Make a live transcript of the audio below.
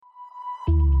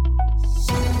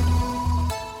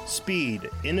speed,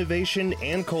 innovation,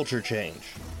 and culture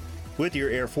change. With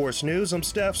your Air Force News, I'm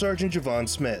Staff Sergeant Javon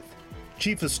Smith.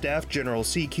 Chief of Staff General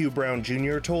C.Q. Brown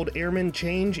Jr. told airmen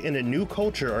change and a new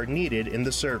culture are needed in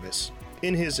the service.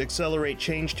 In his Accelerate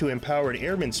Change to Empowered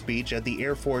Airmen speech at the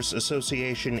Air Force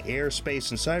Association Air,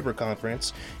 Space, and Cyber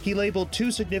Conference, he labeled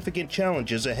two significant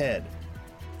challenges ahead.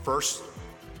 First,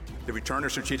 the return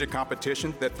of strategic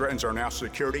competition that threatens our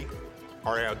national security,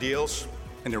 our ideals,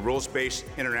 and the rules-based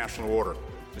international order.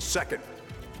 The second,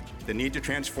 the need to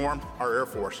transform our Air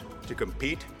Force to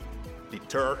compete,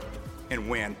 deter, and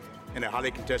win in a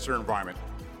highly contested environment,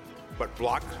 but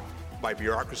blocked by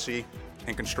bureaucracy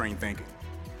and constrained thinking.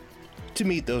 To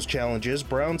meet those challenges,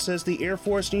 Brown says the Air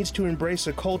Force needs to embrace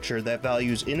a culture that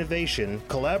values innovation,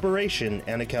 collaboration,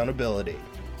 and accountability.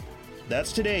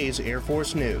 That's today's Air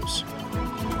Force News.